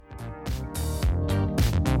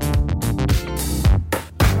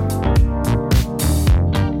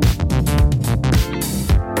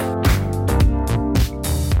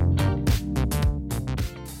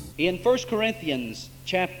In 1 Corinthians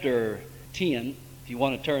chapter 10, if you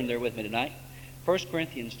want to turn there with me tonight, 1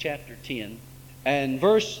 Corinthians chapter 10 and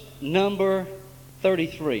verse number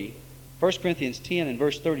 33. 1 Corinthians 10 and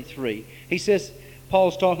verse 33. He says,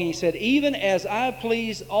 Paul's talking, he said, even as I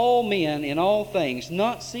please all men in all things,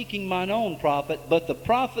 not seeking mine own profit, but the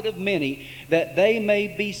profit of many, that they may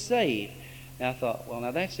be saved. And I thought, well,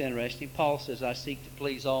 now that's interesting. Paul says, I seek to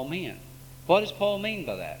please all men. What does Paul mean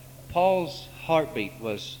by that? Paul's heartbeat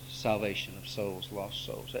was salvation of souls, lost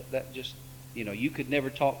souls. That just, you could never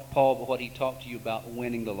talk to Paul but what he talked to you about,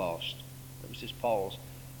 winning the lost. That was just Paul's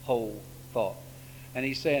whole thought. And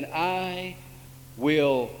he's saying, I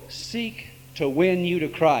will seek to win you to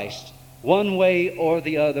Christ. One way or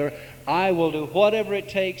the other, I will do whatever it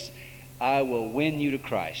takes. I will win you to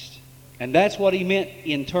Christ. And that's what he meant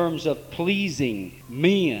in terms of pleasing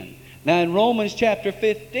men. Now in Romans chapter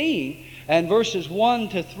 15 and verses 1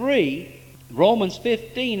 to 3, Romans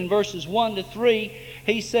 15 and verses 1 to 3,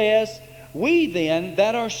 he says, we then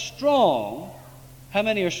that are strong, how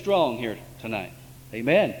many are strong here tonight?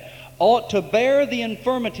 Amen. Ought to bear the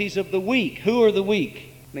infirmities of the weak. Who are the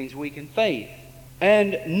weak? It means weak in faith.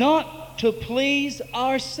 And not to please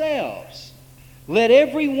ourselves. Let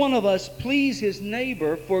every one of us please his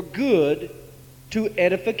neighbor for good to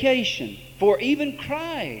edification. For even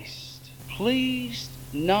Christ pleased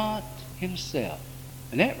not himself.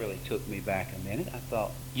 And that really took me back a minute. I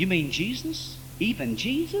thought, you mean Jesus? Even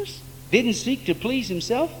Jesus didn't seek to please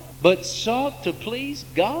himself, but sought to please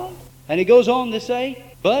God? And he goes on to say,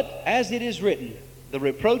 but as it is written, the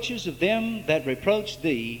reproaches of them that reproached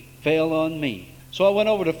thee fell on me. So I went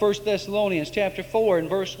over to 1 Thessalonians chapter 4 and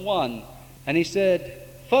verse 1. And he said,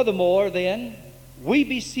 furthermore then, we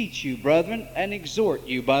beseech you, brethren, and exhort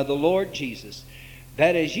you by the Lord Jesus,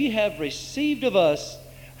 that as ye have received of us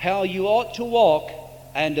how you ought to walk,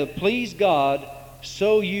 and to please God,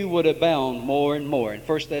 so you would abound more and more. In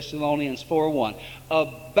 1 Thessalonians 4:1.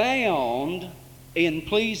 Abound in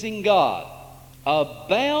pleasing God.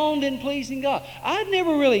 Abound in pleasing God. I've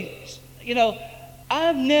never really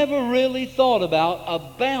thought about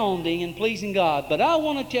abounding in pleasing God. But I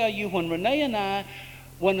want to tell you,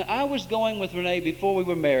 when I was going with Renee before we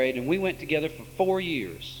were married, and we went together for 4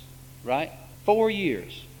 years, right? 4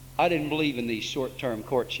 years. I didn't believe in these short-term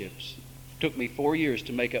courtships. It took me 4 years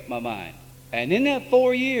to make up my mind. And in that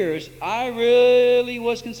 4 years, I really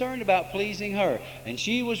was concerned about pleasing her. And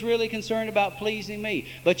she was really concerned about pleasing me.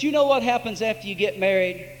 But you know what happens after you get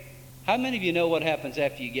married? How many of you know what happens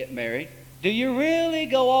after you get married? Do you really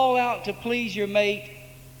go all out to please your mate?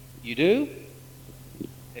 You do?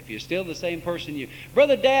 If you're still the same person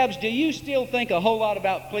Brother Dabbs, do you still think a whole lot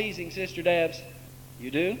about pleasing Sister Dabbs?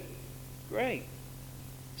 You do? Great.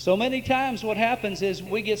 So many times what happens is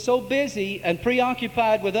we get so busy and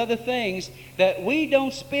preoccupied with other things that we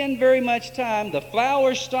don't spend very much time. The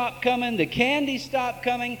flowers stop coming, the candy stop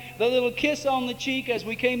coming, the little kiss on the cheek as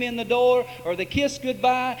we came in the door, or the kiss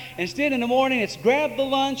goodbye. Instead, in the morning, it's grab the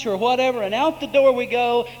lunch or whatever, and out the door we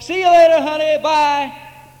go. See you later, honey, bye.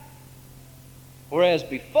 Whereas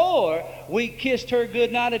before, we kissed her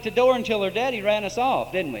goodnight at the door until her daddy ran us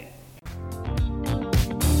off, didn't we?